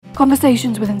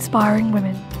Conversations with inspiring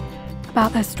women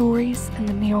about their stories and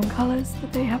the neon colours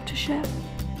that they have to share.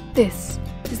 This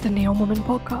is the Neon Woman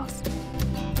Podcast.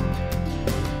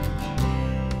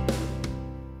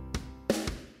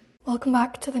 Welcome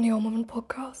back to the Neon Woman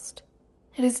Podcast.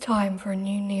 It is time for a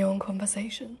new neon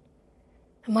conversation.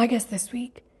 And my guest this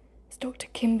week is Dr.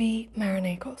 Kimbi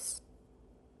Marenakos.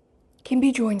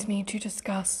 Kimbi joins me to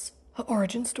discuss her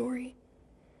origin story,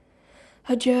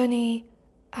 her journey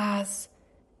as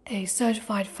a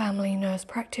certified family nurse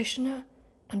practitioner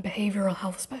and behavioural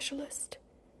health specialist.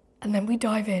 And then we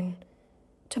dive in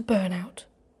to burnout.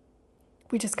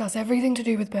 We discuss everything to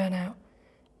do with burnout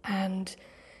and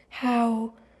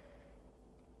how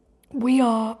we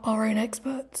are our own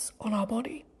experts on our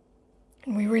body.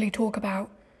 And we really talk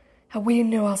about how we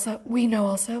know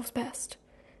ourselves best,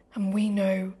 and we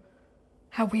know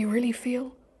how we really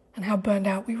feel and how burned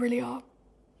out we really are.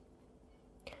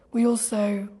 We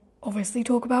also obviously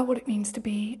talk about what it means to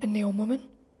be a neon woman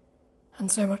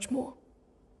and so much more.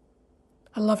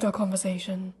 I loved our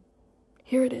conversation.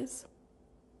 Here it is.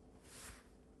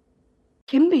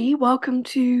 Kimbi, welcome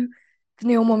to the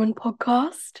Neon Woman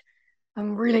Podcast.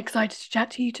 I'm really excited to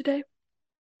chat to you today.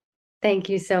 Thank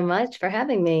you so much for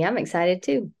having me. I'm excited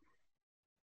too.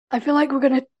 I feel like we're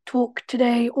going to talk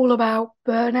today all about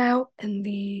burnout and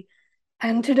the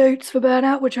antidotes for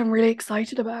burnout, which I'm really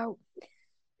excited about.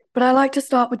 But I like to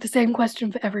start with the same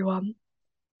question for everyone,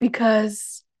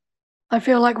 because I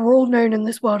feel like we're all known in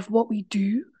this world for what we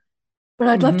do, but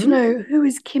I'd love to know, who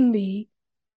is Kimbi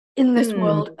in this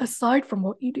world aside from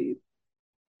what you do?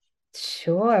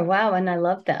 Sure. Wow. And I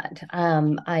love that.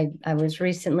 I was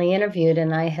recently interviewed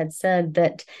and I had said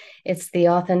that it's the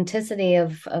authenticity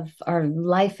of our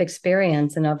life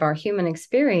experience and of our human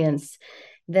experience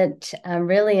that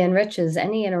really enriches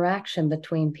any interaction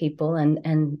between people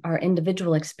and our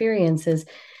individual experiences.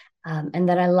 And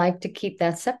that I like to keep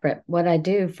that separate, what I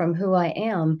do from who I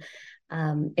am.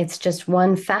 It's just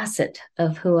one facet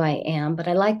of who I am, but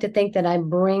I like to think that I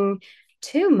bring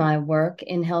to my work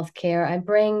in healthcare, I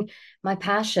bring my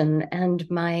passion and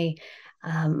my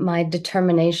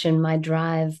determination, my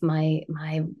drive, my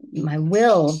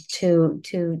will to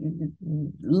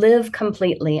live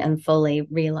completely and fully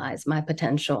realize my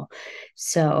potential.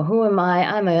 So who am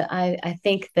I? I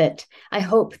think that I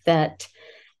hope that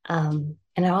and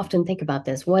I often think about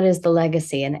this. What is the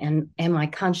legacy? And am I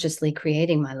consciously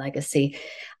creating my legacy?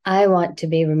 I want to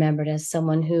be remembered as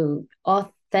someone who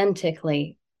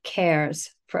authentically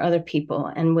cares for other people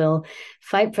and will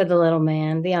fight for the little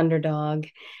man, the underdog,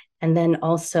 and then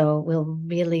also will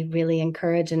really, really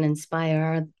encourage and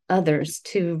inspire others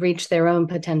to reach their own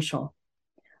potential.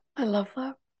 I love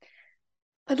that.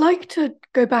 I'd like to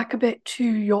go back a bit to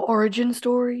your origin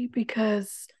story,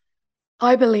 because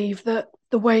I believe that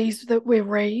the ways that we're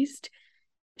raised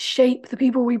shape the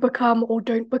people we become or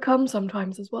don't become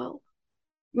sometimes as well.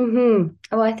 Oh,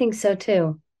 I think so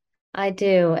too. I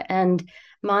do. And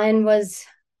mine was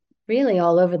really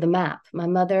all over the map. My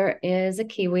mother is a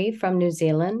Kiwi from New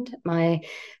Zealand. My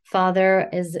father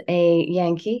is a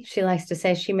Yankee. She likes to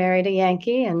say she married a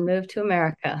Yankee and moved to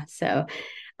America. So,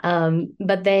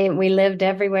 but we lived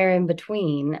everywhere in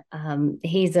between.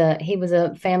 He was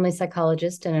a family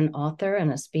psychologist and an author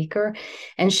and a speaker,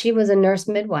 and she was a nurse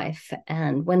midwife.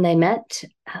 And when they met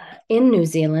in New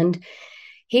Zealand,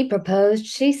 he proposed,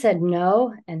 she said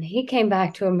no, and he came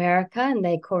back to America and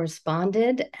they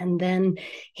corresponded. And then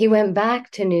he went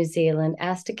back to New Zealand,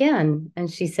 asked again,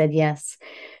 and she said yes.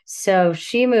 So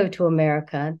she moved to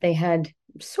America. They had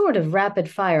sort of rapid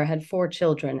fire, had 4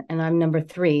 children, and I'm number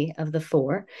 3 of the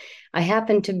 4. I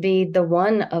happened to be the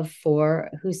one of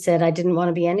 4 who said I didn't want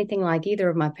to be anything like either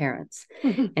of my parents.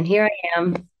 And here I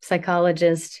am,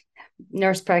 psychologist,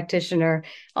 nurse practitioner,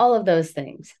 all of those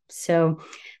things. So,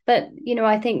 but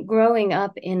I think growing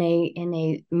up in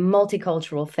a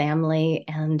multicultural family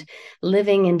and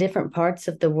living in different parts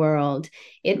of the world,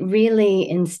 it really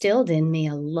instilled in me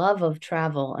a love of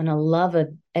travel and a love of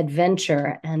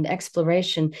adventure and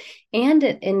exploration, and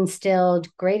it instilled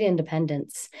great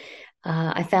independence.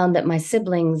 I found that my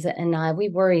siblings and we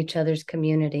were each other's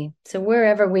community. So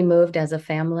wherever we moved as a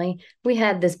family, we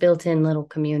had this built-in little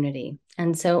community.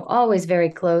 And so always very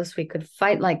close. We could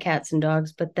fight like cats and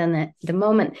dogs, but then the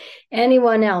moment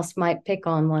anyone else might pick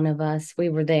on one of us, we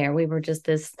were there. We were just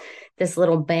this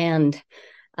little band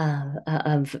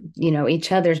of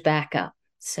each other's backup.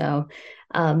 So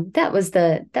that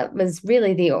was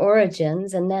really the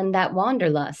origins, and then that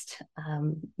wanderlust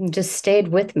just stayed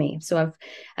with me. So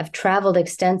I've traveled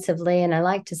extensively, and I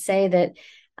like to say that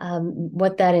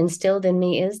what that instilled in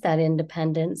me is that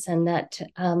independence and that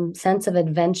sense of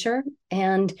adventure,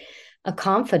 and a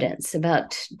confidence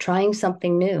about trying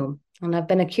something new. And I've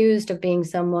been accused of being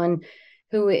someone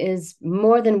who is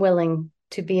more than willing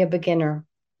to be a beginner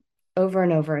over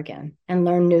and over again and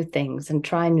learn new things and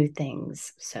try new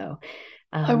things. So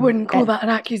I wouldn't call that that an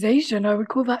accusation. I would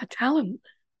call that a talent.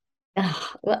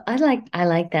 well, I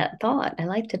like that thought. I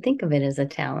like to think of it as a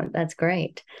talent. That's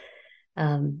great.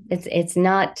 It's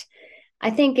not. I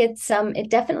think it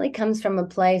definitely comes from a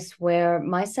place where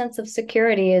my sense of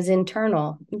security is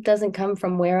internal. It doesn't come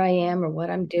from where I am or what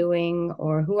I'm doing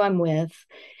or who I'm with.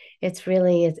 It's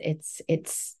really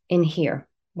it's in here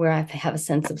where I have a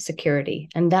sense of security,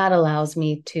 and that allows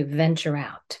me to venture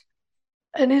out.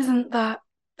 And isn't that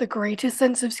the greatest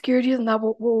sense of security? Isn't that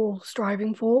what we're all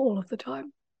striving for all of the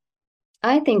time?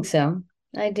 I think so.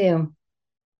 I do.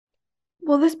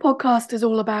 Well, this podcast is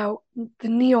all about the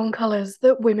neon colors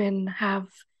that women have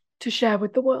to share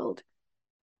with the world.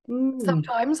 Mm.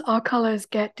 Sometimes our colors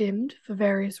get dimmed for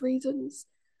various reasons.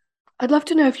 I'd love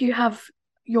to know if you have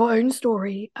your own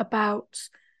story about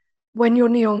when your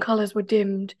neon colors were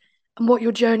dimmed and what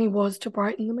your journey was to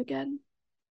brighten them again.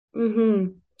 Hmm.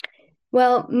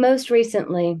 Well, most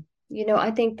recently,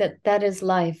 I think that that is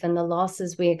life and the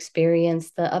losses we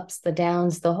experience, the ups, the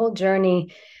downs, the whole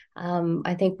journey.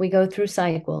 I think we go through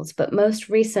cycles, but most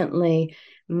recently,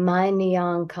 my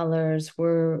neon colors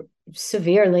were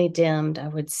severely dimmed, I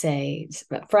would say,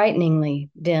 frighteningly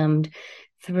dimmed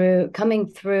coming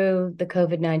through the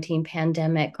COVID-19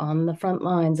 pandemic on the front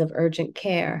lines of urgent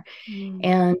care. Mm.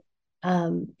 And,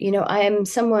 I am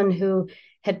someone who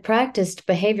had practiced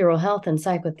behavioral health and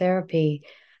psychotherapy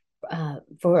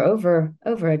for over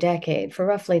a decade, for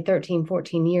roughly 13,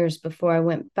 14 years before I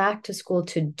went back to school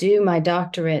to do my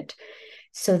doctorate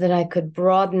so that I could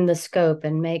broaden the scope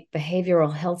and make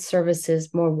behavioral health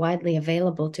services more widely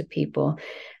available to people.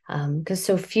 Because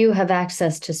so few have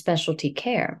access to specialty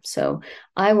care. So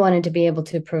I wanted to be able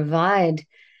to provide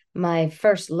my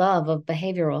first love of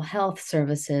behavioral health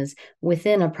services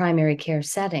within a primary care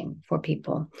setting for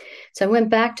people. So I went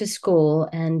back to school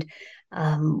and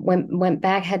went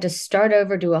back, had to start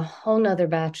over, do a whole nother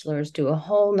bachelor's, do a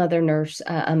whole nother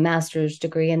a master's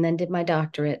degree, and then did my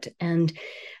doctorate. And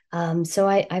so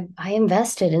I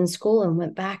invested in school and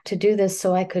went back to do this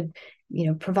so I could,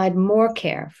 provide more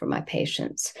care for my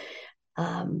patients.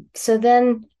 So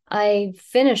then I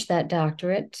finished that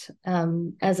doctorate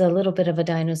as a little bit of a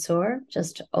dinosaur,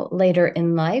 just later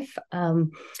in life.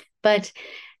 But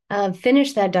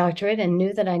finished that doctorate and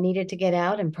knew that I needed to get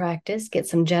out and practice, get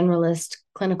some generalist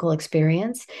clinical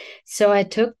experience. So I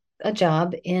took a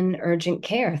job in urgent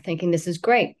care, thinking this is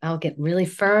great. I'll get really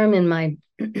firm in my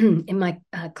in my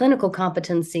clinical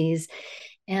competencies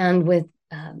and with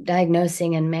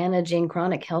diagnosing and managing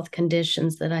chronic health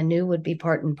conditions that I knew would be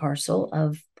part and parcel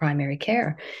of primary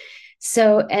care.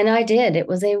 So, and I did. It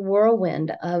was a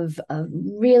whirlwind of a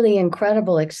really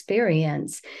incredible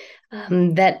experience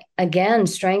that again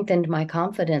strengthened my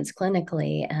confidence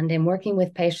clinically. And in working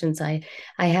with patients, I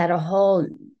had a whole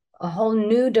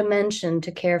new dimension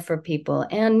to care for people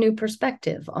and new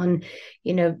perspective on,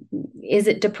 is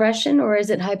it depression or is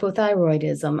it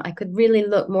hypothyroidism? I could really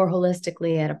look more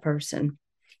holistically at a person.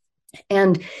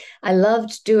 And I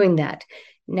loved doing that.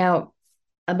 Now,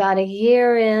 about a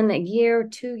year in, a year,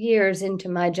 2 years into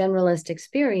my generalist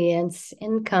experience,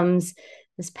 in comes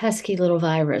this pesky little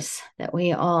virus that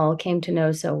we all came to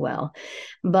know so well.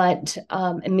 But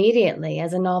immediately,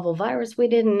 as a novel virus, we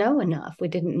didn't know enough. We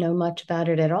didn't know much about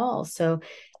it at all. So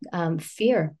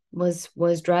fear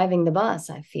was driving the bus,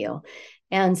 I feel.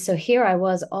 And so here I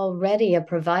was already a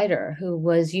provider who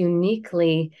was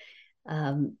uniquely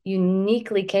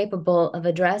capable of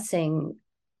addressing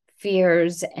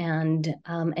fears and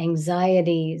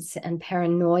anxieties and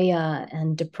paranoia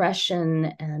and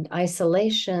depression and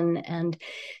isolation. And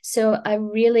so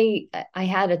I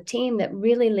had a team that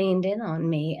really leaned in on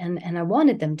me, and I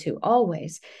wanted them to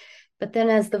always. But then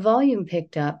as the volume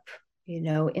picked up,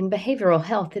 in behavioral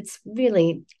health, it's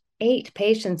really 8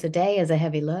 patients a day is a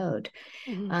heavy load,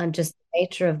 Mhm. just the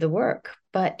nature of the work.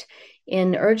 But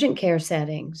in urgent care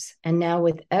settings, and now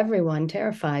with everyone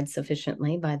terrified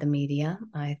sufficiently by the media,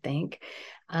 I think,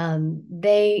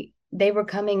 they were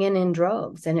coming in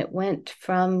droves, and it went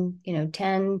from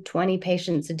 10, 20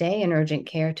 patients a day in urgent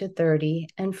care to 30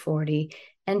 and 40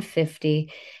 and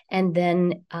 50, and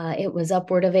then it was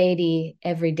upward of 80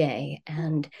 every day.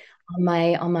 And on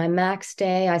my max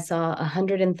day, I saw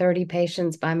 130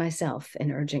 patients by myself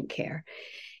in urgent care.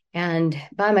 And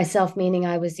by myself, meaning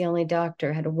I was the only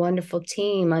doctor, had a wonderful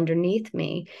team underneath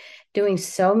me doing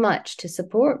so much to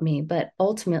support me. But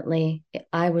ultimately,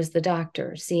 I was the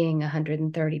doctor seeing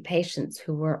 130 patients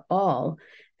who were all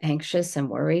anxious and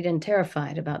worried and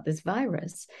terrified about this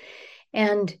virus.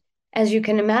 And as you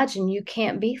can imagine, you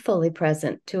can't be fully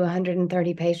present to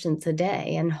 130 patients a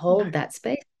day and hold No. that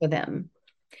space for them.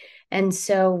 And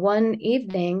so one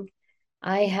evening,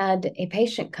 I had a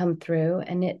patient come through,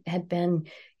 and it had been,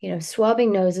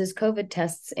 swabbing noses, COVID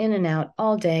tests in and out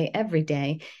all day, every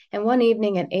day. And one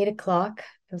evening at 8 o'clock,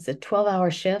 it was a 12-hour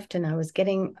shift, and I was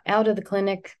getting out of the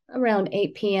clinic around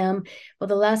 8 p.m. Well,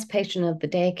 the last patient of the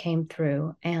day came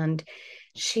through, and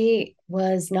she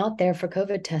was not there for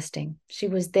COVID testing. She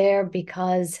was there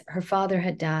because her father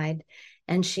had died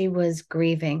and she was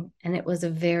grieving. And it was a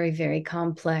very, very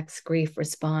complex grief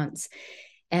response.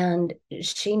 And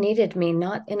she needed me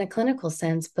not in a clinical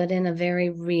sense, but in a very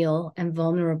real and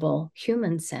vulnerable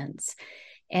human sense.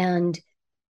 And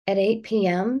at 8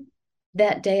 p.m.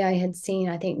 that day, I had seen,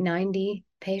 I think, 90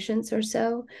 patients or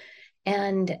so,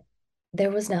 and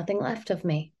there was nothing left of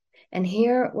me. And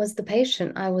here was the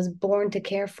patient I was born to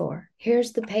care for.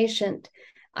 Here's the patient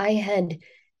I had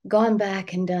gone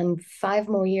back and done 5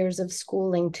 more years of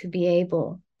schooling to be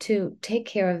able to take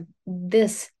care of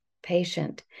this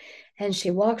patient. And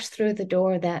she walks through the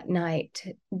door that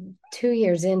night, 2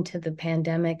 years into the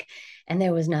pandemic, and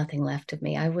there was nothing left of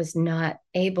me. I was not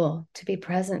able to be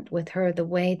present with her the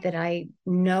way that I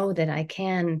know that I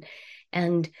can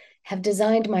and have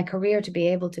designed my career to be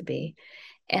able to be.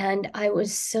 And I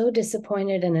was so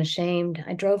disappointed and ashamed.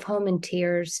 I drove home in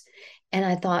tears, and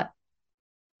I thought,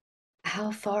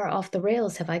 how far off the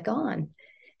rails have I gone?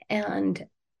 And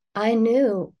I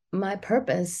knew my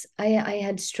purpose. I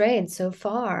had strayed so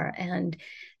far, and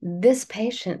this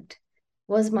patient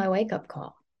was my wake-up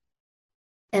call.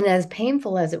 And as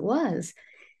painful as it was,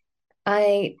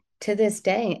 I, to this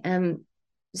day, am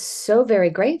so very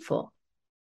grateful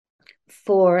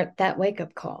for that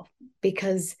wake-up call,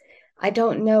 because I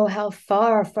don't know how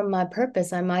far from my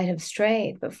purpose I might have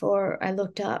strayed before I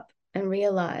looked up and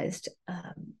realized.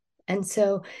 And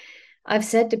so I've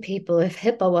said to people, if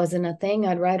HIPAA wasn't a thing,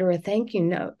 I'd write her a thank you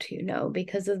note,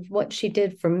 because of what she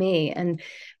did for me, and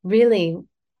really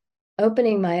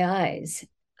opening my eyes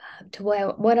to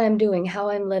what I'm doing, how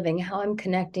I'm living, how I'm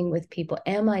connecting with people.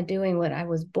 Am I doing what I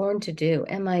was born to do?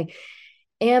 Am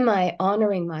I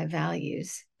honoring my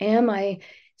values? Am I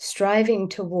striving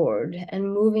toward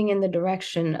and moving in the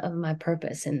direction of my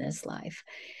purpose in this life?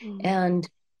 And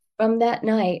from that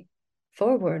night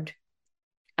forward,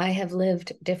 I have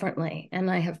lived differently and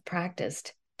I have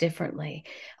practiced differently.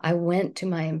 I went to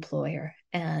my employer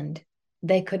and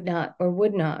they could not or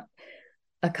would not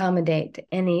accommodate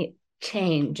any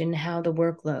change in how the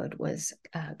workload was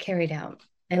carried out.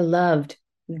 I loved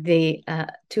the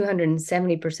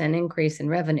 270% increase in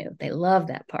revenue. They love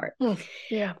that part.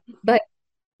 Yeah. But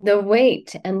the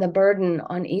weight and the burden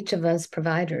on each of us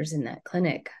providers in that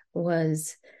clinic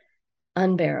was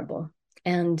unbearable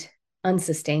and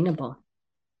unsustainable.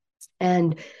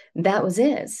 And that was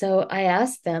it. So I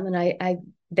asked them, and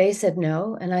they said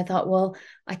no. And I thought, well,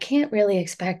 I can't really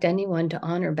expect anyone to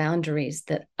honor boundaries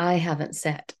that I haven't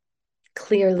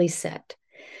clearly set.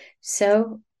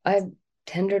 So I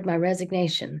tendered my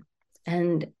resignation.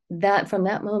 And that from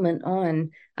that moment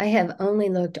on, I have only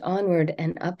looked onward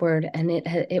and upward. And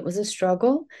it was a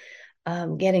struggle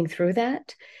getting through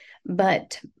that.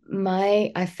 But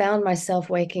I found myself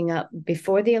waking up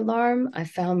before the alarm. I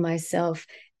found myself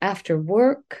after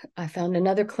work. I found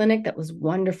another clinic that was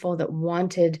wonderful, that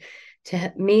wanted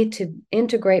me to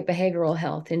integrate behavioral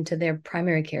health into their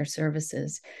primary care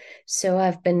services. So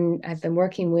I've been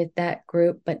working with that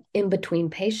group, but in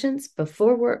between patients,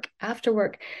 before work, after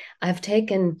work, I've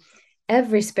taken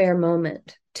every spare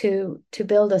moment to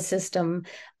build a system.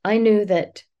 I knew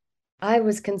that I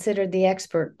was considered the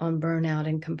expert on burnout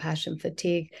and compassion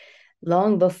fatigue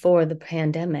long before the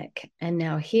pandemic. And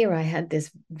now here I had this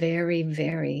very,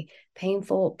 very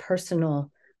painful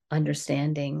personal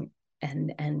understanding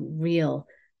and real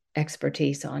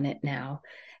expertise on it now.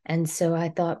 And so I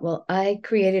thought, well, I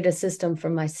created a system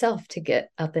for myself to get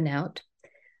up and out.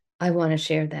 I want to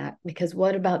share that, because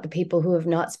what about the people who have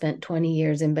not spent 20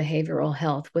 years in behavioral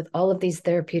health with all of these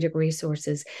therapeutic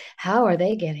resources? How are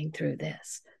they getting through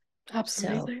this?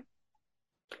 Absolutely.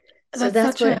 So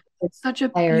That's that's what such a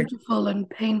inspired. beautiful and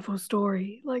painful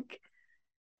story. Like,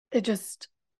 it just,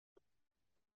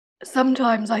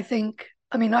 sometimes I think,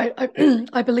 I mean,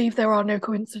 I believe there are no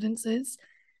coincidences,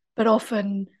 but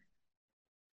often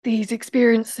these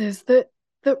experiences that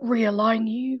realign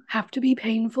you have to be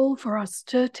painful for us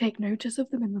to take notice of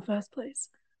them in the first place.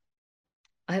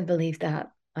 I believe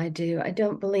that. I do. I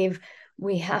don't believe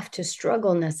we have to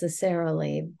struggle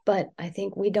necessarily, but I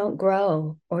think we don't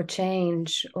grow or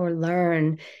change or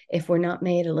learn if we're not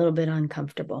made a little bit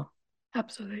uncomfortable.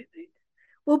 Absolutely.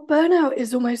 Well, burnout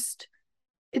is almost,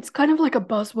 it's kind of like a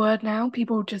buzzword now.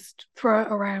 People just throw it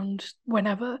around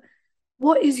whenever.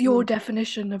 What is your Mm.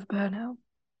 definition of burnout?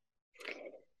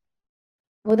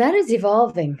 Well, that is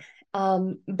evolving.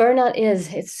 Burnout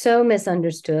it's so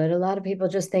misunderstood. A lot of people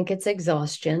just think it's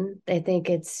exhaustion. They think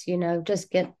it's,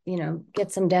 just get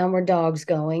some downward dogs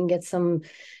going, get some,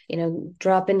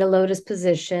 drop into lotus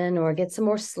position or get some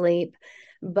more sleep.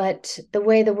 But the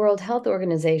way the World Health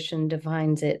Organization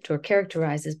defines it or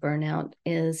characterizes burnout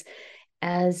is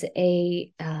as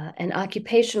an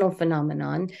occupational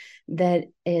phenomenon that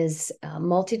is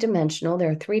multidimensional. There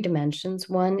are three dimensions.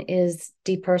 One is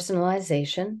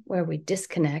depersonalization, where we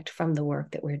disconnect from the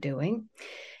work that we're doing,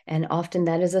 and often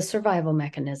that is a survival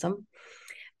mechanism.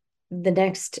 The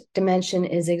next dimension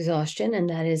is exhaustion, and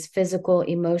that is physical,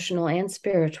 emotional, and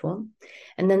spiritual.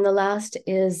 And then the last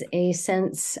is a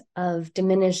sense of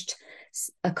diminished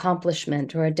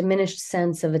accomplishment or a diminished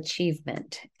sense of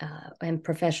achievement and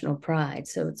professional pride.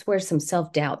 So it's where some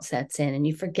self-doubt sets in and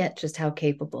you forget just how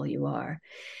capable you are.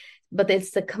 But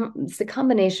it's the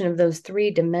combination of those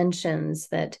three dimensions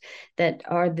that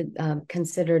are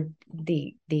considered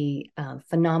the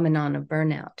phenomenon of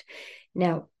burnout.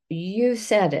 Now, you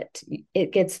said it.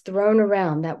 It gets thrown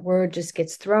around. That word just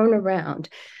gets thrown around.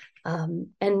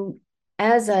 And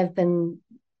as I've been,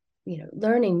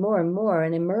 learning more and more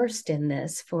and immersed in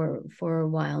this for a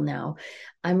while now,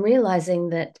 I'm realizing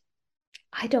that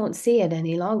I don't see it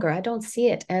any longer. I don't see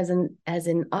it as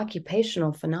an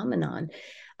occupational phenomenon.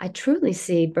 I truly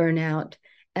see burnout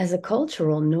as a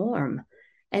cultural norm.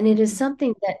 And it is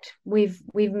something that we've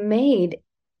made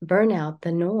burnout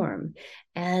the norm.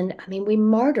 And I mean, we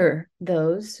martyr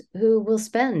those who will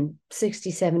spend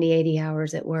 60, 70, 80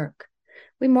 hours at work.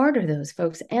 We martyr those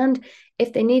folks. And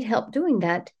if they need help doing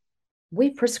that, we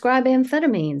prescribe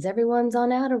amphetamines. Everyone's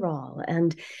on Adderall.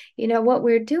 And what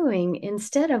we're doing,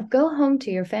 instead of go home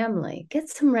to your family, get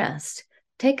some rest,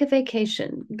 take a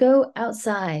vacation, go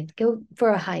outside, go for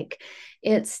a hike.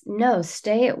 It's no,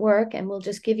 stay at work and we'll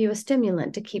just give you a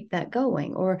stimulant to keep that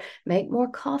going, or make more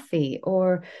coffee,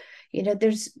 or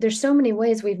there's so many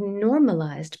ways we've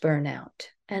normalized burnout.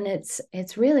 And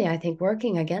it's really, I think,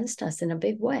 working against us in a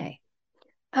big way.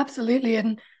 Absolutely.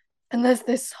 And there's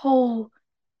this whole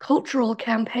cultural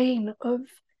campaign of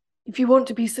if you want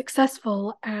to be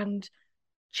successful and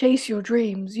chase your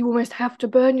dreams, you almost have to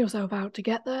burn yourself out to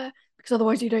get there because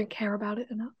otherwise you don't care about it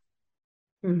enough.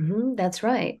 That's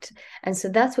right. And so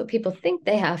that's what people think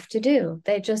they have to do.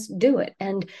 They just do it.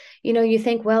 And, you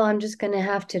think, well, I'm just going to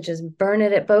have to just burn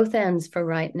it at both ends for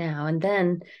right now. And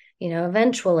then,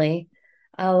 eventually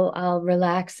I'll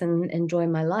relax and enjoy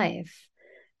my life.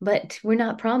 But we're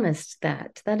not promised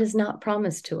that. That is not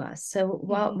promised to us. So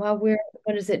Mm-hmm. while we're,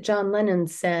 what is it? John Lennon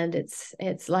said,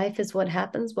 it's life is what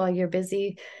happens while you're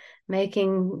busy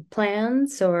making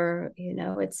plans, or,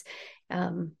 it's,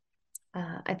 um,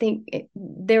 I think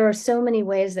there are so many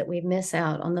ways that we miss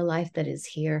out on the life that is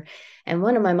here. And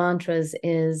one of my mantras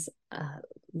is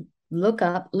look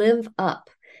up, live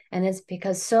up. And it's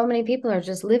because so many people are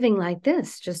just living like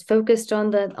this, just focused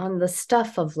on the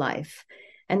stuff of life.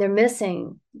 And they're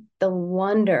missing the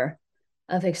wonder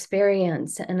of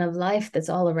experience and of life that's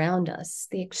all around us,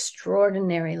 the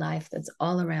extraordinary life that's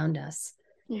all around us.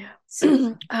 Yeah,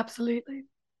 So, absolutely.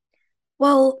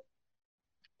 Well,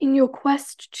 in your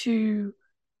quest to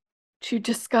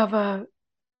discover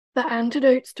the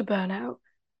antidotes to burnout,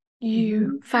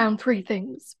 you mhm, found three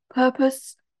things: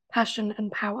 purpose, passion,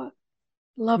 and power.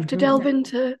 Love to delve mhm.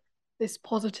 into this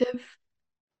positive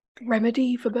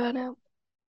remedy for burnout.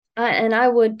 And I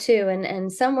would too.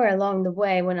 And somewhere along the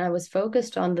way, when I was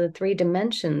focused on the three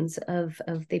dimensions of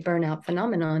the burnout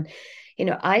phenomenon,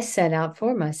 I set out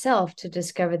for myself to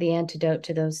discover the antidote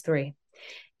to those three.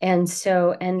 And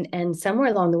so, and somewhere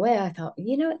along the way, I thought,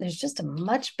 there's just a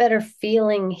much better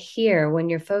feeling here when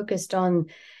you're focused on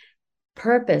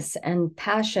purpose and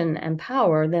passion and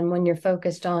power than when you're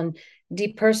focused on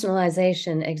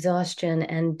depersonalization, exhaustion,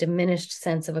 and diminished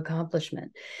sense of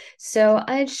accomplishment. So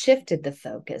I shifted the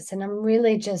focus, and I'm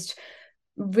really just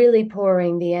really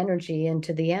pouring the energy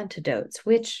into the antidotes,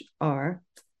 which are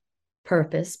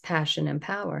purpose, passion, and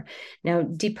power. Now,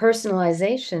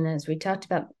 depersonalization, as we talked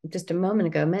about just a moment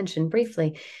ago, mentioned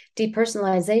briefly,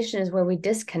 depersonalization is where we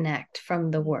disconnect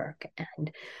from the work,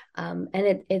 and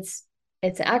it's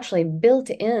actually built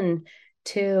in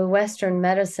to Western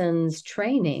medicine's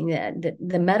training,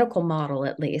 the medical model,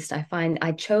 at least. I find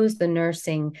I chose the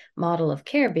nursing model of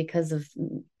care because of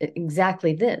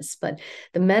exactly this, but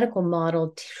the medical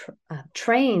model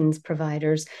trains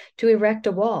providers to erect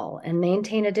a wall and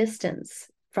maintain a distance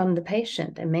from the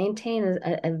patient and maintain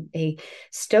a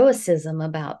stoicism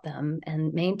about them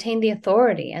and maintain the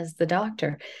authority as the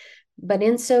doctor. But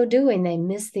in so doing, they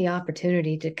miss the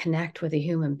opportunity to connect with a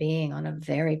human being on a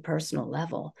very personal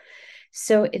level.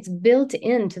 So it's built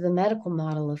into the medical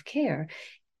model of care.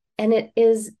 And it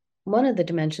is one of the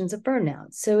dimensions of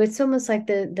burnout. So it's almost like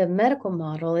the medical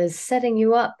model is setting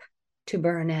you up to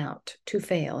burn out, to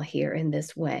fail here in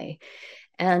this way.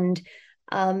 And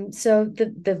so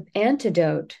the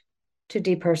antidote to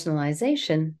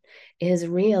depersonalization is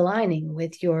realigning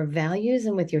with your values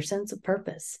and with your sense of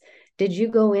purpose. Did you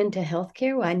go into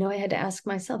healthcare? Well, I know I had to ask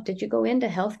myself, did you go into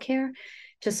healthcare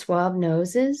to swab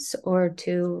noses or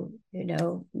to,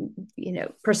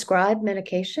 prescribe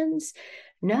medications?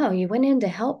 No, you went in to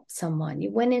help someone.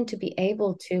 You went in to be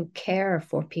able to care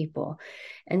for people.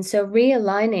 And so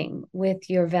realigning with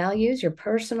your values, your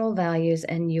personal values,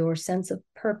 and your sense of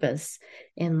purpose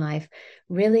in life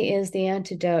really is the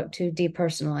antidote to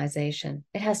depersonalization.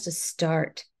 It has to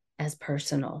start as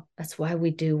personal. That's why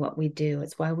we do what we do.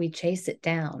 It's why we chase it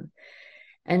down.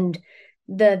 And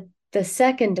the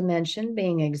second dimension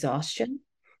being exhaustion.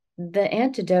 The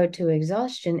antidote to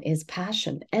exhaustion is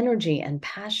passion, energy and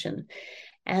passion.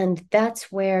 And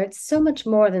that's where it's so much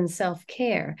more than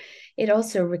self-care. It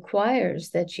also requires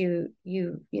that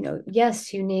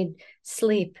yes, you need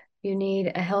sleep, you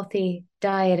need a healthy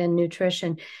diet and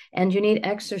nutrition, and you need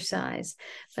exercise.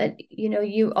 But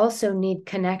you also need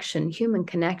connection, human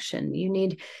connection. You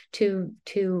need to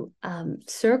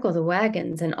circle the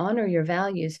wagons and honor your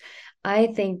values.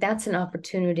 I think that's an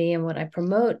opportunity, and what I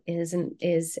promote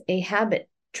is a habit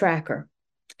tracker,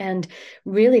 and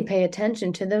really pay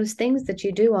attention to those things that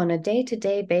you do on a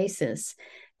day-to-day basis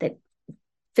that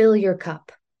fill your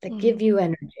cup, that give you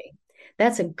energy.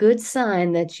 That's a good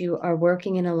sign that you are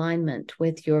working in alignment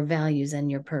with your values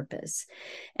and your purpose.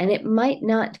 And it might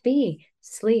not be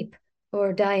sleep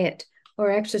or diet or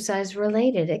exercise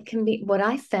related. It can be, what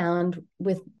I found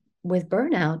with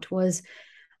burnout was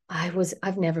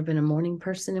I've never been a morning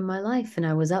person in my life. And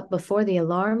I was up before the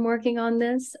alarm working on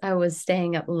this. I was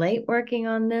staying up late working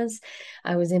on this.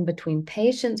 I was in between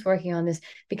patients working on this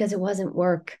because it wasn't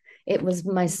work. It was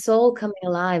my soul coming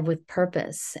alive with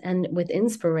purpose and with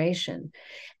inspiration.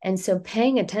 And so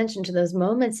paying attention to those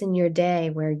moments in your day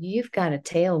where you've got a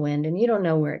tailwind and you don't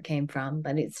know where it came from,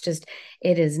 but it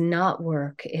is not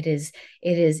work. It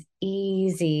is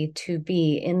easy to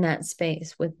be in that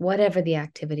space with whatever the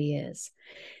activity is.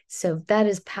 So that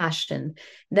is passion.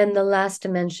 Then the last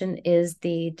dimension is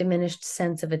the diminished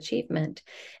sense of achievement.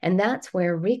 And that's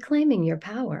where reclaiming your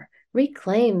power,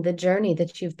 reclaim the journey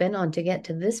that you've been on to get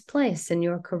to this place in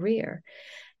your career.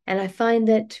 And I find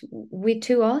that we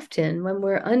too often, when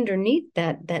we're underneath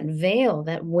that veil,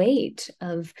 that weight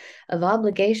of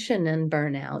obligation and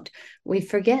burnout, we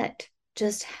forget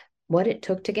just what it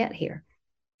took to get here.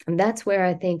 And that's where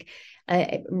I think,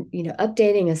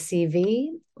 updating a CV,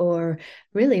 or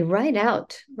really write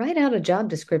out a job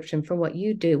description for what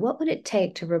you do. What would it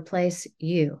take to replace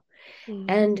you?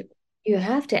 And you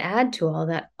have to add to all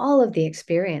that, all of the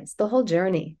experience, the whole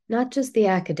journey, not just the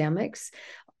academics,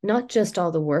 not just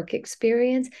all the work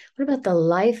experience. What about the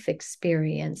life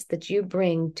experience that you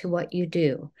bring to what you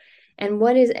do? And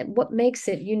what makes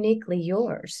it uniquely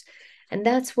yours? And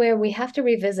that's where we have to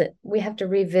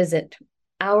revisit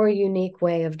our unique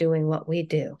way of doing what we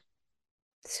do.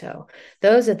 So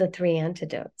those are the three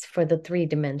antidotes for the three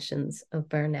dimensions of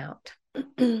burnout.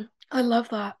 I love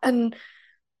that. And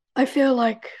I feel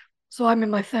like, so I'm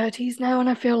in my 30s now, and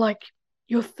I feel like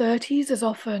your 30s is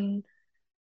often,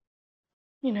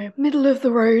 middle of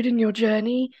the road in your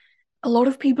journey. A lot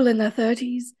of people in their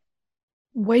 30s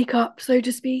wake up, so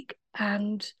to speak,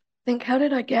 and think, how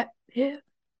did I get here?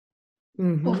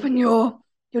 Often you're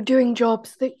doing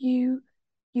jobs that you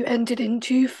entered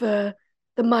into for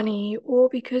the money or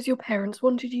because your parents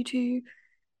wanted you to,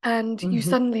 and you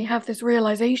suddenly have this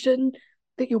realization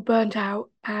that you're burnt out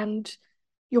and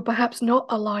you're perhaps not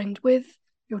aligned with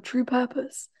your true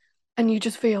purpose, and you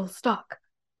just feel stuck.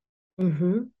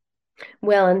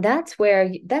 Well, and that's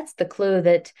the clue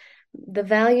that the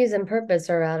values and purpose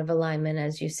are out of alignment,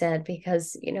 as you said,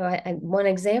 because, one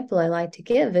example I like to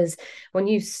give is when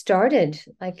you started,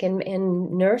 like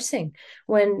in nursing,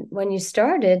 when you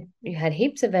started, you had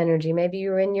heaps of energy. Maybe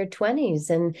you were in your 20s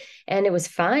and it was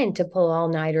fine to pull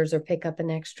all-nighters or pick up an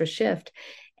extra shift.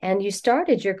 And you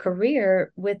started your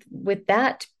career with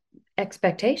that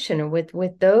expectation or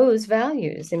with those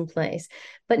values in place.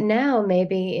 But now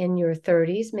maybe in your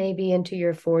 30s, maybe into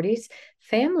your 40s,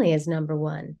 family is number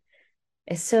one.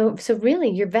 So really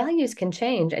your values can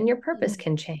change and your purpose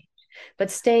can change,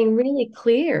 but staying really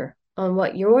clear on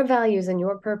what your values and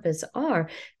your purpose are,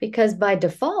 because by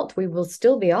default, we will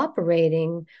still be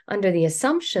operating under the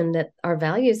assumption that our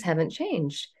values haven't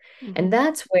changed. And Hmm.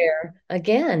 that's where,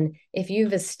 again, if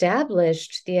you've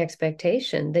established the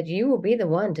expectation that you will be the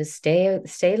one to stay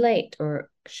late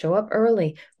or show up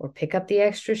early or pick up the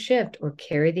extra shift or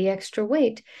carry the extra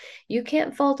weight, you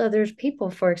can't fault other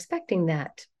people for expecting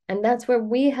that. And that's where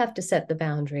we have to set the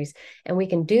boundaries. And we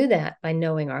can do that by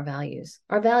knowing our values.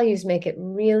 Our values make it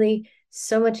really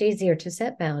so much easier to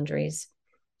set boundaries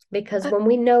because Uh, when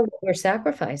we know what we're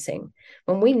sacrificing,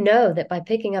 when we know that by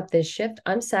picking up this shift,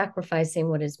 I'm sacrificing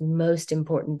what is most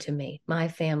important to me, my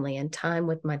family, and time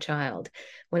with my child.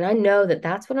 When I know that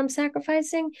that's what I'm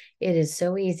sacrificing, it is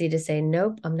so easy to say,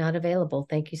 nope, I'm not available.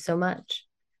 Thank you so much.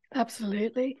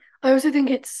 Absolutely. I also think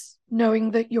it's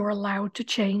knowing that you're allowed to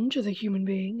change as a human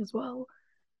being as well.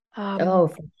 Um, Oh,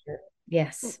 for sure.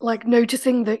 Yes. like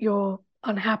noticing that you're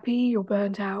unhappy, you're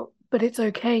burnt out, but it's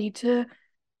okay to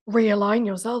realign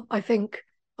yourself. I think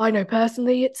I know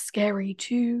personally it's scary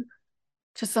to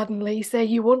suddenly say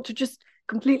you want to just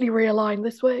completely realign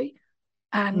this way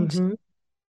and Mm-hmm.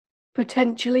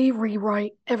 potentially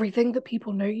rewrite everything that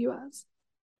people know you as.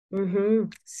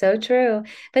 So true.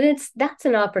 But that's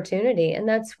an opportunity. And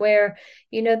that's where,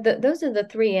 those are the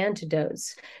three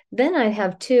antidotes. Then I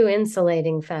have two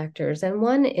insulating factors. And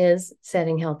one is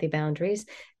setting healthy boundaries.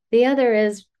 The other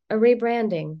is a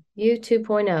rebranding. You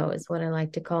 2.0 is what I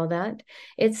like to call that.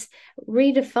 It's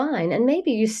redefine. And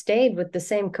maybe you stayed with the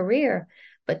same career,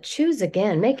 but choose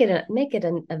again. Make it a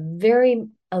very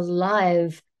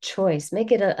alive choice.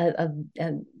 Make it a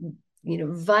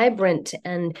vibrant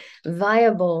and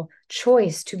viable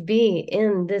choice to be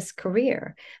in this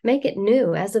career. Make it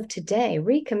new as of today.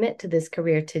 Recommit to this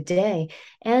career today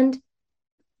and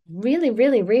really,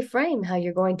 really reframe how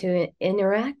you're going to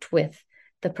interact with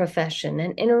the profession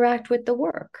and interact with the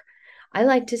work. I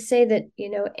like to say that,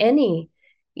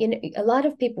 a lot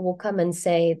of people will come and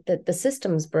say that the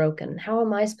system's broken. How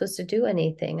am I supposed to do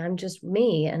anything? I'm just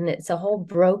me, and it's a whole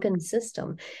broken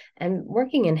system. And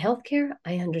working in healthcare,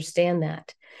 I understand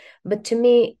that. But to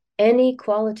me, any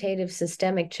qualitative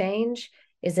systemic change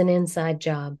is an inside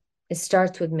job. It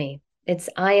starts with me.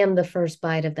 I am the first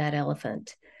bite of that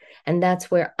elephant. And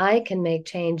that's where I can make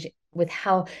change with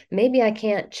how maybe I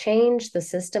can't change the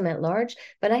system at large,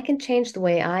 but I can change the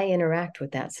way I interact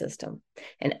with that system.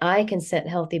 And I can set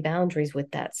healthy boundaries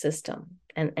with that system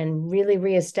and really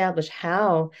reestablish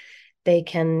how they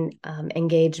can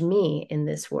engage me in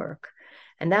this work.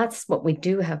 And that's what we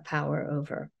do have power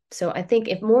over. So I think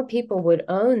if more people would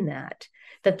own that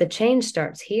the change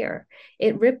starts here,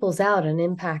 it ripples out and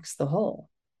impacts the whole.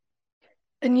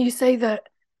 And you say that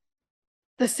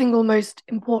the single most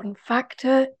important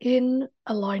factor in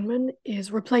alignment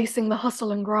is replacing the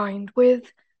hustle and grind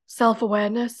with self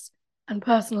awareness and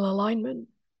personal alignment.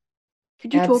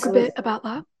 Could you talk a bit Absolutely. about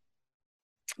that?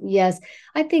 Yes,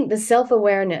 I think the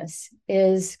self-awareness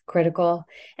is critical.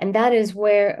 And that is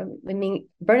where, I mean,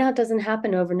 burnout doesn't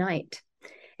happen overnight.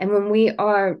 And when we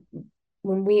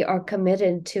are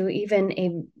committed to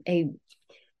even a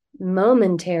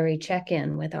momentary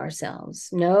check-in with ourselves,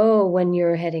 know when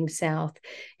you're heading south.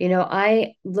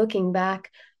 I looking back,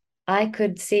 I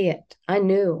could see it. I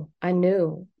knew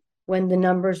when the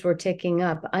numbers were ticking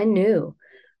up. I knew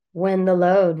when the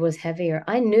load was heavier.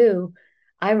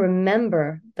 I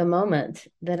remember the moment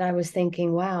that I was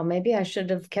thinking, wow, maybe I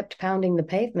should have kept pounding the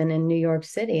pavement in New York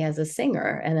City as a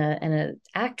singer and an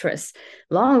actress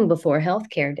long before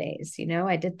healthcare days.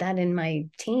 I did that in my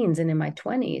teens and in my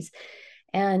 20s.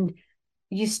 And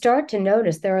you start to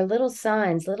notice there are little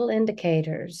signs, little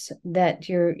indicators that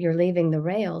you're leaving the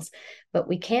rails, but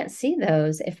we can't see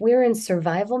those if we're in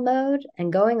survival mode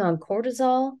and going on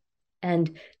cortisol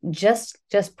and just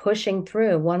pushing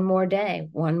through one more day.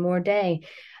 We're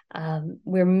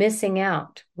missing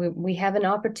out. We have an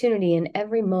opportunity in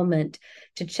every moment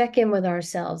to check in with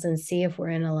ourselves and see if we're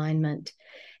in alignment.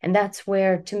 And that's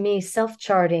where, to me, self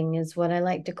charting is what I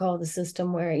like to call the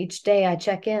system, where each day I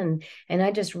check in and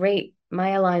I just rate my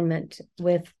alignment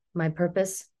with my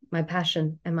purpose, my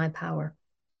passion, and my power.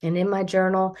 And in my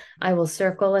journal, I will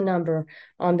circle a number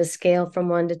on the scale from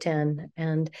 1 to 10.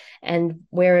 And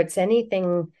where it's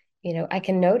anything, I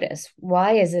can notice,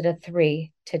 why is it a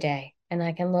 3 today? And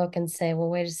I can look and say, well,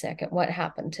 wait a second, what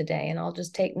happened today? And I'll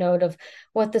just take note of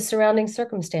what the surrounding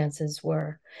circumstances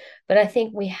were. But I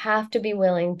think we have to be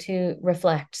willing to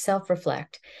reflect, self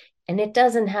reflect. And it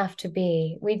doesn't have to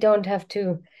be, we don't have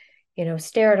to,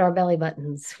 stare at our belly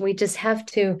buttons. We just have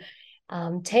to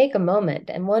take a moment.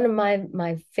 And one of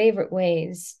my favorite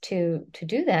ways to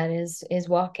do that is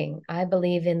walking. I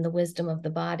believe in the wisdom of the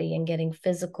body, and getting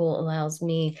physical allows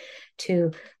me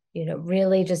to,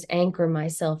 really just anchor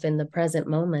myself in the present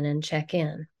moment and check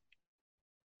in.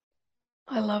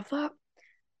 I love that.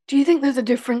 Do you think there's a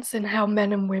difference in how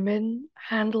men and women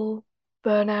handle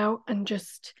burnout and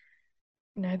just,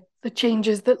 the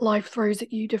changes that life throws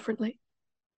at you differently?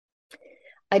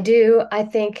 I do. I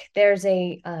think there's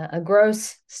a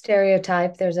gross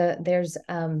stereotype. There's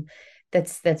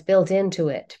that's built into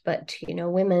it. But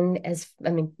women, as I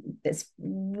mean, it's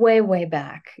way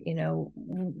back.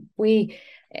 We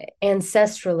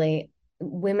ancestrally,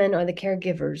 women are the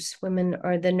caregivers. Women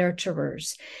are the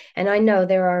nurturers. And I know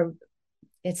there are,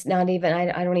 it's not even,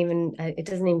 I don't even, it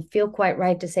doesn't even feel quite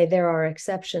right to say there are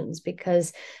exceptions,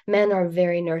 because men are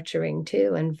very nurturing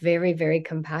too, and very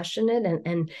compassionate,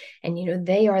 and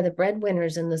they are the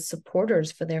breadwinners and the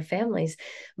supporters for their families.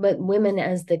 But women,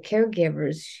 as the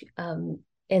caregivers,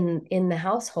 in the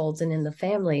households and in the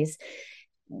families,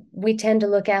 we tend to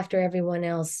look after everyone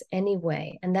else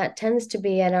anyway, and that tends to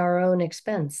be at our own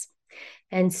expense.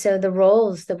 And so the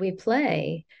roles that we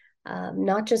play,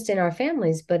 not just in our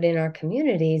families, but in our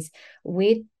communities,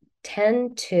 we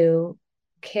tend to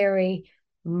carry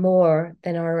more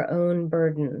than our own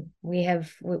burden. We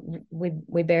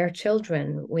bear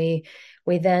children. We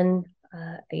then,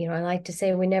 I like to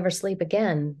say, we never sleep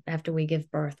again after we give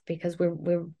birth, because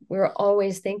we're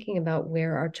always thinking about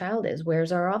where our child is,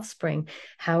 where's our offspring,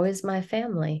 how is my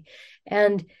family,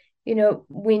 and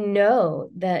we know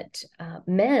that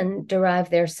men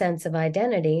derive their sense of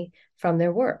identity from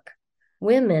their work.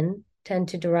 Women tend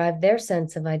to derive their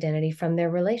sense of identity from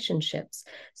their relationships.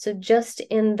 So, just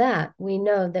in that, we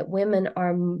know that women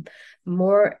are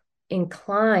more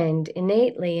inclined,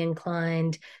 innately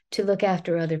inclined, to look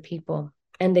after other people.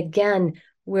 And again,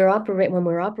 when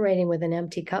we're operating with an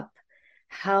empty cup,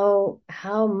 how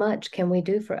much can we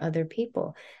do for other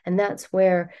people? And that's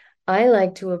where I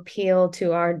like to appeal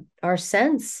to our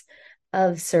sense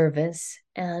of service,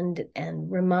 and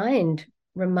remind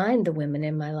the women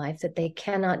in my life that they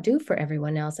cannot do for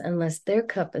everyone else unless their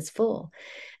cup is full.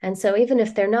 And so even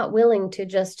if they're not willing to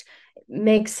just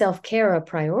make self-care a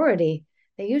priority,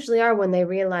 they usually are, when they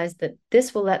realize that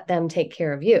this will let them take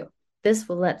care of you. This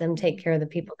will let them take care of the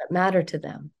people that matter to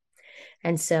them.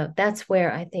 And so that's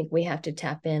where I think we have to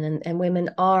tap in. And women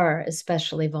are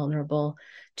especially vulnerable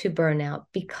to burnout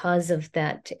because of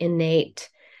that innate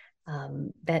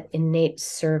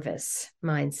service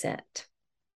mindset.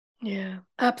 Yeah,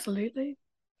 absolutely.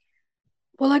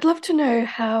 Well, I'd love to know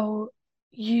how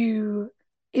you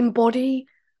embody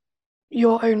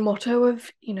your own motto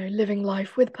of, living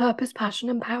life with purpose, passion,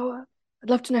 and power. I'd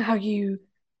love to know how you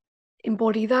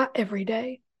embody that every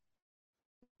day.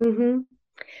 Mm-hmm.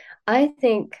 I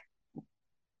think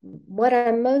what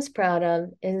I'm most proud of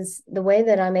is the way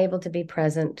that I'm able to be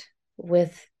present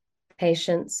with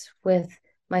patients, with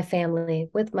my family,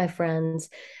 with my friends.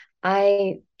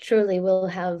 I truly will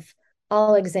have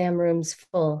all exam rooms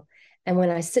full. And when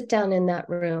I sit down in that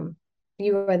room,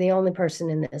 you are the only person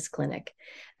in this clinic.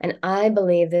 And I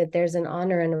believe that there's an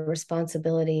honor and a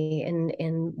responsibility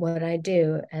in what I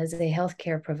do as a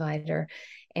healthcare provider.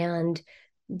 And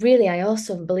really, I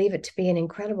also believe it to be an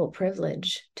incredible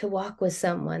privilege to walk with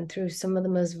someone through some of the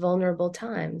most vulnerable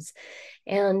times.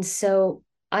 And so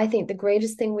I think the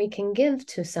greatest thing we can give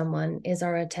to someone is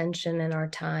our attention and our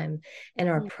time and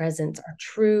our presence, our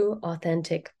true,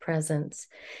 authentic presence.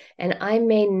 And I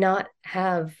may not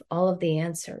have all of the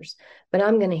answers, but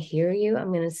I'm going to hear you.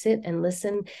 I'm going to sit and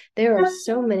listen. There are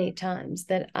so many times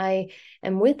that I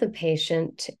am with a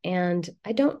patient and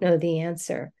I don't know the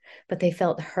answer, but they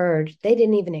felt heard. They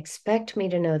didn't even expect me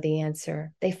to know the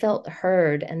answer. They felt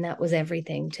heard, and that was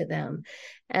everything to them.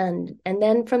 And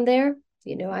then from there,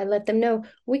 I let them know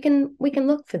we can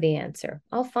look for the answer.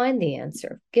 I'll find the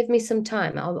answer. Give me some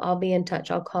time. I'll be in touch.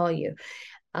 I'll call you.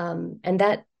 And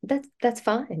that's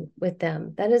fine with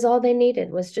them. That is all they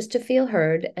needed, was just to feel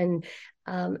heard, and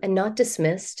not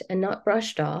dismissed and not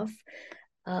brushed off.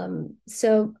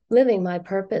 So living my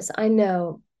purpose, I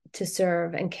know, to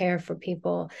serve and care for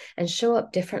people and show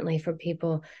up differently for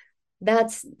people.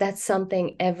 That's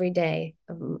something every day.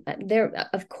 There,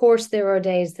 of course, there are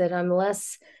days that I'm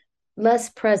less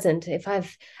present.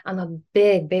 I'm a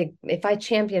big, if I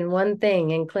champion one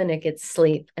thing in clinic, it's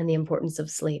sleep and the importance of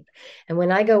sleep. And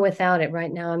when I go without it,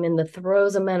 right now I'm in the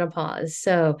throes of menopause,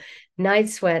 so night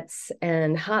sweats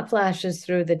and hot flashes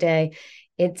through the day.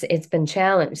 It's been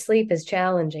challenged. Sleep is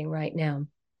challenging right now.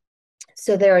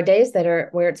 So there are days that are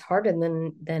where it's harder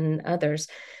than others,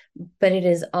 but it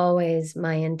is always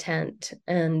my intent.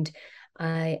 And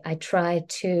I try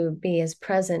to be as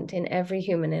present in every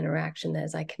human interaction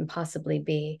as I can possibly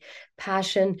be.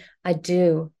 Passion, I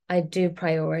do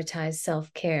prioritize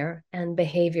self-care and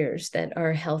behaviors that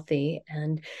are healthy.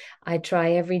 And I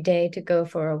try every day to go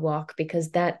for a walk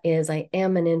because I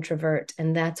am an introvert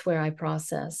and that's where I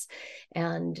process.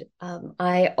 And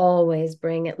I always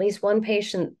bring at least one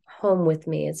patient home with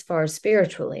me as far as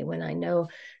spiritually when I know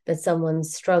that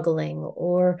someone's struggling,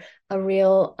 or a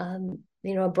real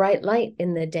a bright light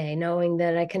in the day, knowing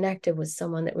that I connected with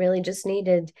someone that really just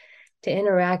needed to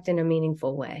interact in a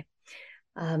meaningful way.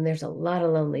 There's a lot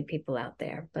of lonely people out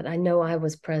there, but I know I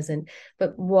was present.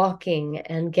 But walking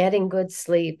and getting good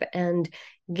sleep and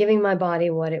giving my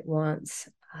body what it wants.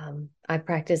 I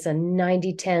practice a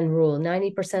 90-10 rule.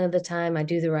 90% of the time, I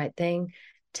do the right thing.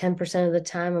 10% of the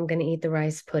time, I'm going to eat the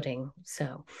rice pudding.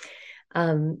 So,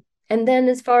 and then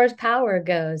as far as power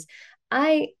goes,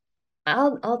 I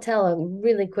I'll tell a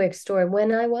really quick story.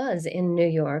 When I was in New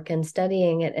York and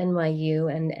studying at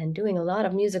NYU and doing a lot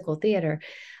of musical theater,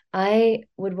 I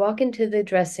would walk into the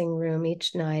dressing room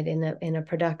each night in a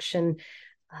production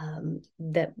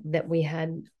that we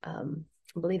had.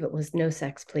 I believe it was No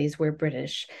Sex, Please, We're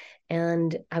British.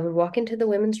 And I would walk into the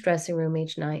women's dressing room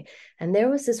each night, and there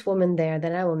was this woman there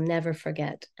that I will never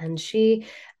forget. And she,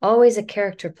 always a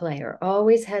character player,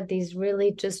 always had these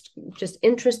really just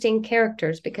interesting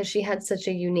characters because she had such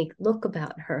a unique look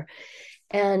about her.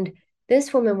 And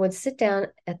this woman would sit down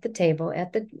at the table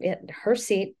at her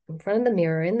seat in front of the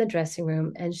mirror in the dressing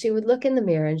room, and she would look in the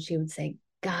mirror and she would say,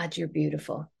 "God, you're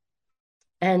beautiful."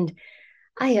 And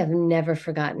I have never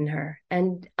forgotten her.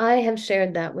 And I have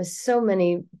shared that with so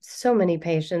many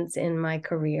patients in my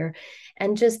career.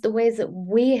 And just the ways that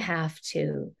we have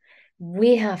to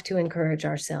encourage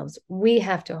ourselves. We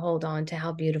have to hold on to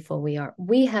how beautiful we are.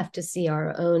 We have to see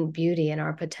our own beauty and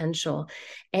our potential.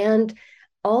 And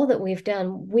all that we've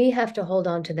done, we have to hold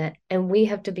on to that, and we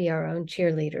have to be our own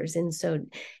cheerleaders. And so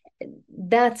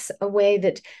that's a way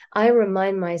that I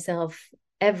remind myself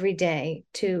every day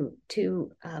to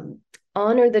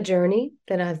honor the journey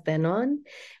that I've been on,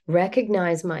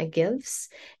 recognize my gifts,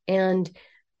 and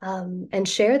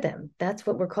share them. That's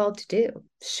what we're called to do.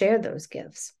 Share those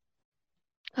gifts.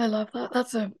 I love that.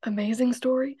 That's an amazing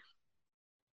story.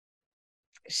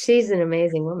 She's an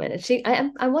amazing woman.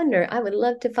 And I wonder, I would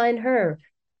love to find her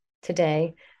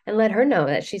today and let her know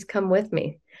that she's come with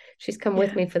me. She's come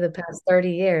with Yeah, me for the past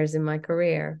 30 years in my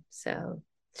career. So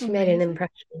she made an amazing.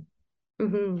 impression.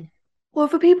 Mm-hmm. Well,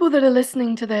 for people that are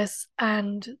listening to this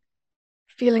and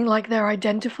feeling like they're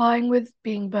identifying with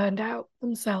being burned out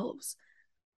themselves,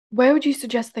 where would you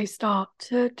suggest they start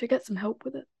to get some help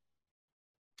with it?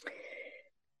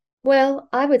 Well,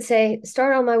 I would say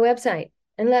start on my website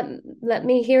and let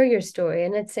me hear your story.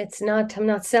 And it's not, I'm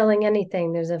not selling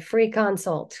anything. There's a free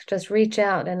consult. Just reach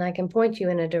out and I can point you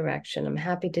in a direction. I'm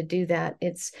happy to do that.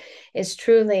 It's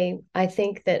truly, I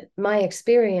think that my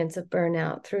experience of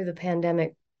burnout through the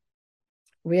pandemic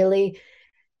really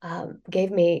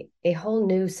gave me a whole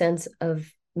new sense of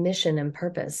mission and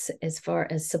purpose as far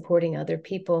as supporting other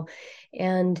people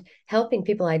and helping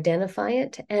people identify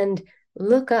it and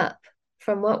look up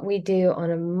from what we do on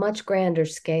a much grander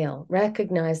scale.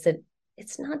 Recognize that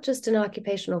it's not just an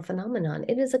occupational phenomenon,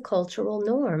 it is a cultural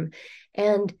norm.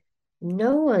 And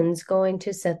no one's going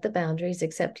to set the boundaries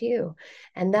except you.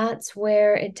 And that's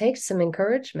where it takes some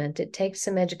encouragement. It takes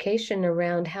some education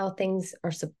around how things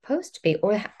are supposed to be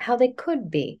or how they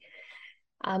could be.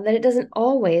 That it doesn't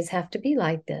always have to be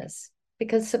like this.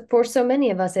 Because for so many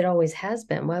of us, it always has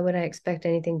been. Why would I expect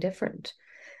anything different?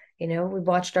 We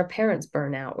watched our parents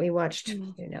burn out. We watched,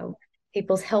 Mm.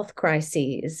 people's health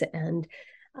crises, and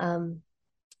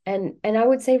I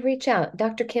would say reach out.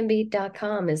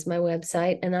 drkimbi.com is my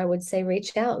website, and I would say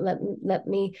reach out. Let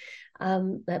me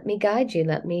guide you.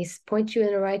 Let me point you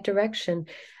in the right direction.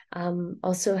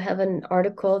 Also have an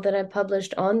article that I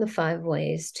published on the 5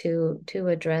 ways to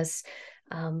address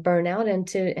burnout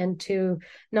and to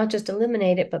not just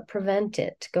eliminate it but prevent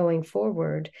it going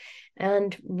forward.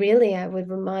 And really, I would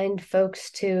remind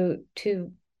folks to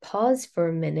pause for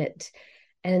a minute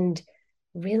and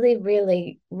really,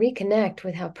 really reconnect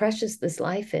with how precious this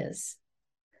life is.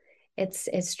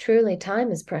 It's truly,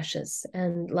 time is precious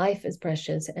and life is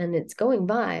precious and it's going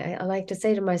by. I like to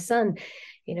say to my son,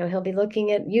 he'll be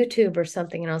looking at YouTube or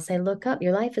something and I'll say, look up,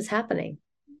 your life is happening.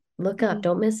 Look up, Mm.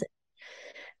 don't miss it.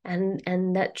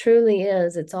 And that truly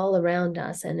is, it's all around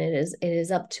us, and it is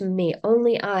up to me.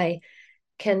 Only I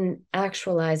can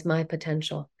actualize my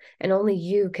potential, and only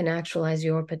you can actualize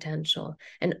your potential.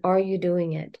 And are you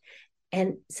doing it?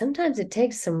 And sometimes it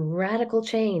takes some radical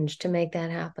change to make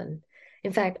that happen.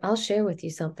 In fact, I'll share with you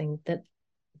something that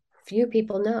few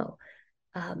people know.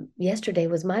 Yesterday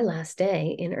was my last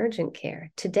day in urgent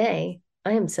care. Today,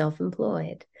 I am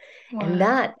self-employed. And Wow.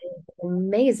 that is an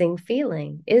amazing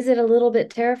feeling. Is it a little bit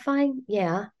terrifying?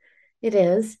 Yeah, it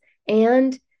is.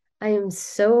 And I am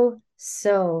so,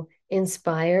 so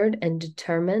inspired and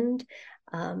determined.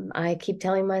 I keep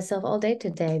telling myself all day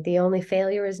today, the only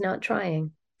failure is not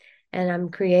trying. And I'm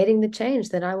creating the change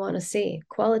that I want to see,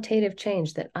 qualitative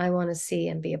change that I want to see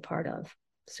and be a part of.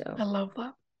 I So, love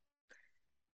that.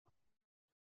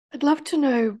 I'd love to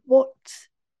know what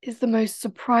is the most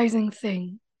surprising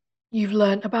thing you've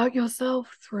learned about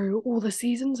yourself through all the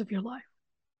seasons of your life.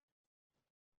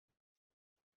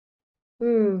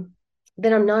 hmm,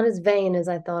 then I'm not as vain as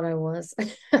I thought I was.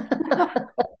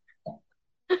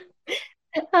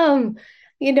 Um,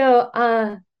 you know,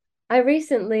 I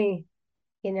recently,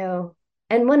 you know,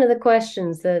 and one of the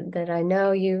questions that I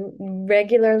know you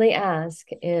regularly ask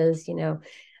is,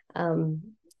 um,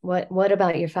 what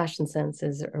about your fashion sense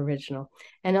is original?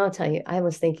 And I'll tell you, I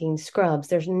was thinking scrubs.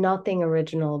 There's nothing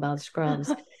original about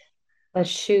scrubs. But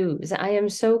shoes, I am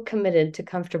so committed to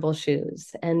comfortable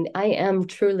shoes, and I am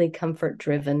truly comfort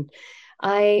driven.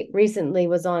 I recently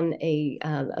was on a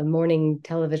morning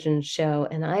television show,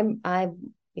 and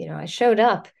I showed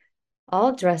up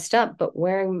all dressed up, but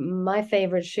wearing my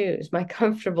favorite shoes, my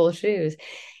comfortable shoes.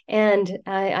 And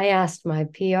I asked my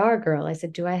PR girl, I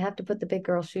said, "Do I have to put the big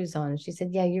girl shoes on?" And she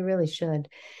said, "Yeah, you really should."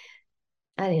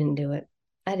 I didn't do it.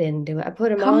 I didn't do it. I put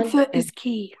them on Comfort and is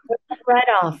key.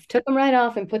 took them right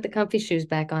off and put the comfy shoes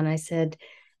back on. I said,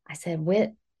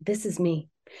 Whit, this is me.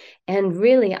 And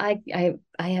really, I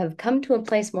have come to a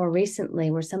place more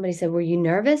recently where somebody said, "Were you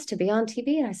nervous to be on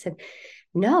TV?" And I said,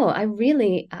 "No, I'm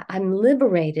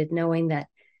liberated knowing that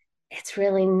it's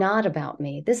really not about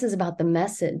me. This is about the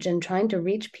message and trying to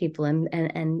reach people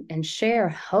and share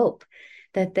hope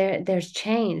that there's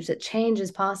change, that change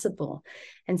is possible."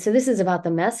 And so this is about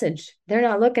the message. They're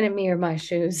not looking at me or my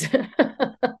shoes.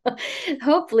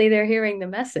 Hopefully they're hearing the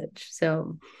message.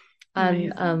 So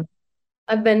I'm Amazing.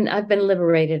 I've been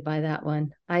liberated by that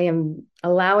one. I am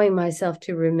allowing myself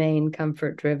to remain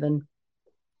comfort driven.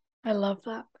 I love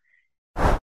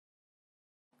that.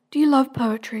 Do you love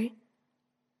poetry?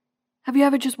 Have you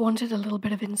ever just wanted a little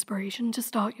bit of inspiration to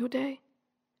start your day?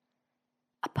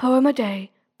 A Poem a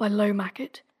Day by Low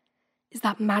Mackett is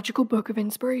that magical book of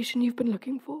inspiration you've been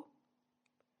looking for.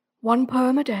 One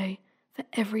poem a day for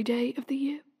every day of the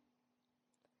year.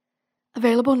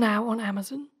 Available now on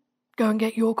Amazon. Go and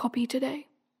get your copy today.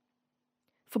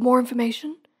 For more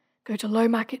information, go to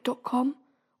lowmackett.com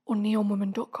or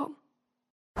neonwoman.com.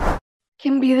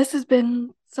 Kimbi, this has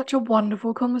been such a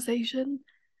wonderful conversation.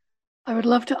 I would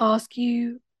love to ask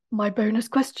you my bonus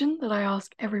question that I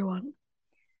ask everyone.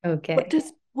 Okay.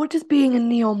 What does being a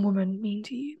neon woman mean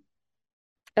to you?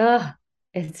 Oh,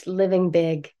 it's living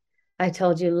big. I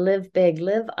told you, live big,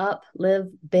 live up, live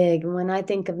big. When I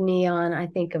think of neon, I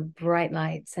think of bright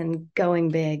lights and going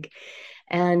big.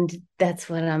 And that's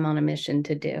what I'm on a mission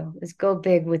to do, is go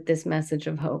big with this message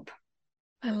of hope.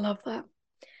 I love that.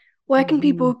 Where can Mhm.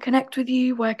 people connect with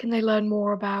you? Where can they learn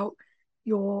more about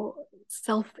your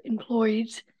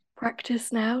self-employed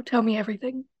practice now? Tell me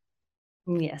everything.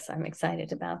 Yes, I'm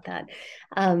excited about that.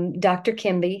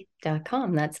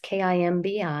 drkimbi.com. That's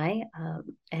Kimbi.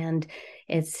 And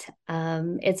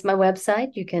it's my website.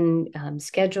 You can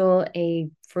schedule a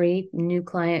free new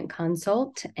client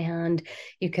consult, and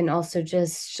you can also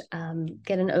just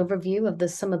get an overview of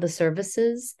some of the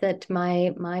services that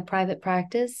my private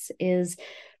practice is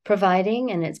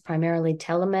providing, and it's primarily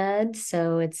telemed,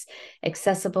 so it's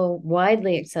accessible,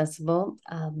 widely accessible.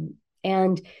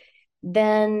 And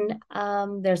then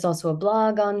there's also a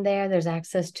blog on there. There's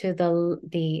access to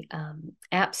the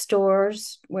app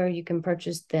stores where you can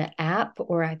purchase the app,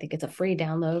 or I think it's a free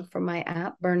download for my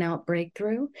app, Burnout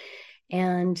Breakthrough,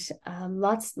 and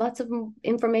lots of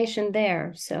information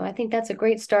there. So I think that's a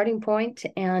great starting point.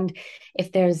 And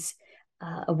if there's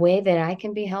a way that I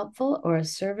can be helpful or a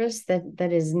service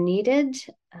that is needed,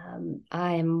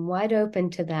 I am wide open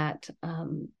to that.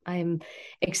 I'm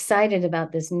excited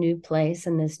about this new place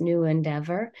and this new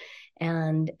endeavor,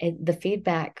 and the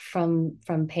feedback from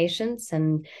patients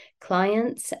and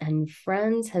clients and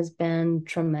friends has been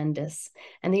tremendous.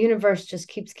 And the universe just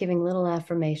keeps giving little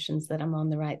affirmations that I'm on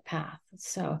the right path.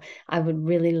 So I would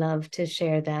really love to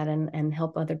share that and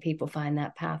help other people find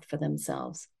that path for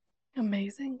themselves.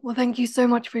 Amazing. Well, thank you so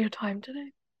much for your time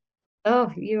today. Oh,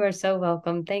 you are so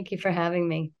welcome. Thank you for having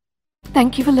me.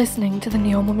 Thank you for listening to the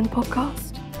Neon Woman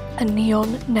podcast, a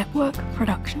Neon Network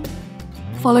production.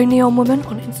 Follow Neon Woman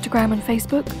on Instagram and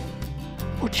Facebook,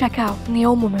 or check out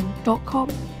neonwoman.com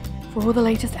for all the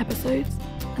latest episodes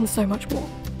and so much more.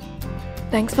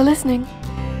 Thanks for listening.